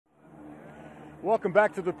Welcome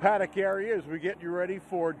back to the paddock area as we get you ready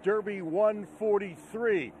for Derby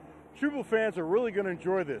 143. Trouble fans are really going to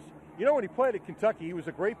enjoy this. You know, when he played at Kentucky, he was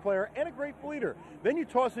a great player and a great bleeder. Then you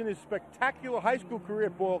toss in his spectacular high school career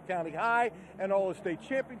at Boyle County High and all the state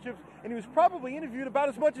championships, and he was probably interviewed about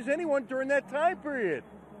as much as anyone during that time period.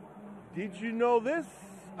 Did you know this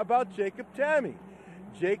about Jacob Tamme?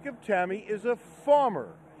 Jacob Tamme is a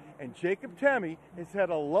farmer, and Jacob Tamme has had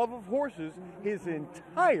a love of horses his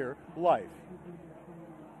entire life.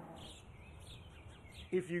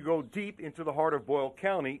 If you go deep into the heart of Boyle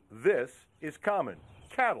County, this is common: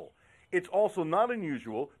 cattle. It's also not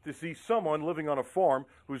unusual to see someone living on a farm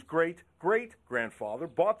whose great-great-grandfather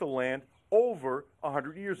bought the land over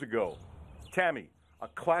 100 years ago. Tamme, a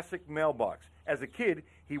classic mailbox. As a kid,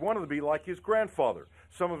 he wanted to be like his grandfather.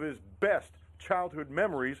 Some of his best childhood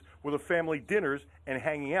memories were the family dinners and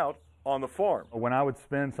hanging out on the farm. When I would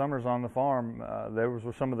spend summers on the farm, those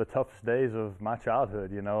were some of the toughest days of my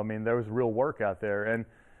childhood. You know, I mean, there was real work out there, and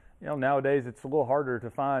you know, nowadays it's a little harder to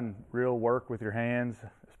find real work with your hands,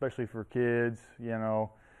 especially for kids. You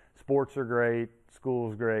know, sports are great,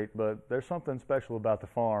 school's great, but there's something special about the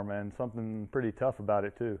farm and something pretty tough about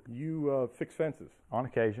it too. You fix fences? On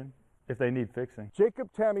occasion, if they need fixing. Jacob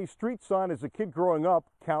Tamme's street sign as a kid growing up,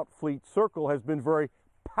 Count Fleet Circle, has been very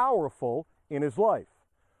powerful in his life.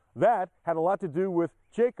 That had a lot to do with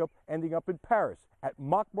Jacob ending up in Paris at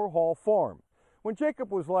Mockmore Hall Farm. When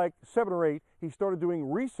Jacob was like 7 or 8, he started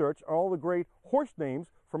doing research on all the great horse names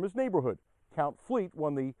from his neighborhood. Count Fleet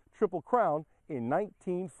won the Triple Crown in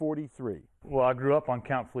 1943. Well, I grew up on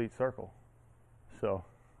Count Fleet Circle, so,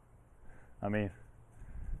 I mean,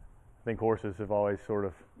 I think horses have always sort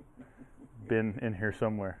of been in here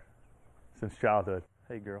somewhere since childhood.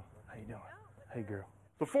 Hey girl, how you doing? Hey girl.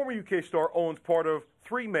 The former UK star owns part of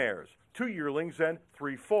 3 mares, 2 yearlings, and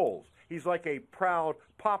 3 foals. He's like a proud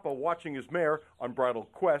papa watching his mare on bridal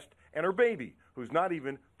quest and her baby, who's not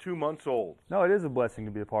even 2 months old. No, it is a blessing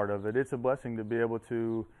to be a part of it. It's a blessing to be able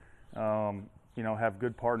to, you know, have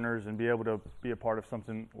good partners and be able to be a part of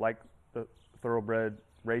something like the thoroughbred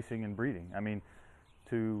racing and breeding. I mean,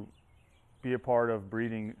 to be a part of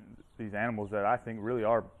breeding these animals that I think really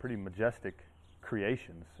are pretty majestic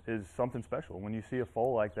creations is something special. When you see a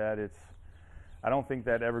foal like that, I don't think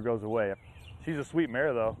that ever goes away. She's a sweet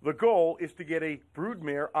mare though. The goal is to get a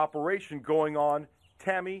broodmare operation going on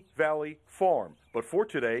Tamme Valley Farm. But for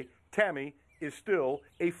today, Tamme is still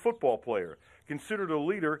a football player. Considered a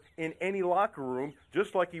leader in any locker room,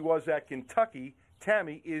 just like he was at Kentucky,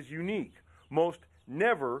 Tamme is unique. Most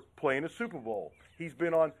never play in a Super Bowl. He's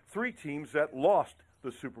been on 3 teams that lost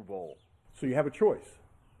the Super Bowl. So you have a choice.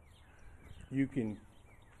 You can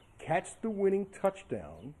catch the winning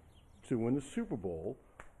touchdown to win the Super Bowl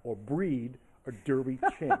or breed a Derby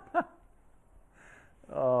champ.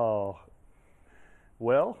 Oh,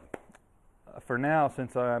 well, for now,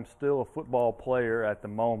 since I'm still a football player at the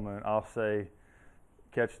moment, I'll say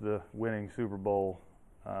catch the winning Super Bowl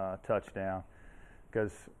touchdown,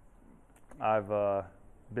 because I've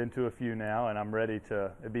been to a few now and I'm ready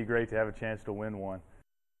to, it'd be great to have a chance to win one.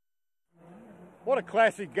 What a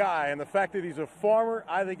classic guy, and the fact that he's a farmer,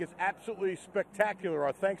 I think is absolutely spectacular.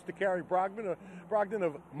 Our thanks to Carrie Brogdon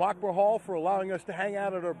of Mockmore Hall for allowing us to hang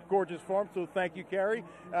out at our gorgeous farm, so thank you, Carrie.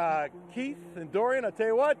 Keith and Dorian, I tell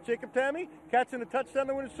you what, Jacob Tamme catching a touchdown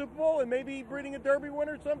to win a Super Bowl and maybe breeding a Derby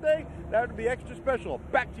winner someday, that would be extra special.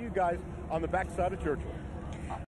 Back to you guys on the backside of Churchill.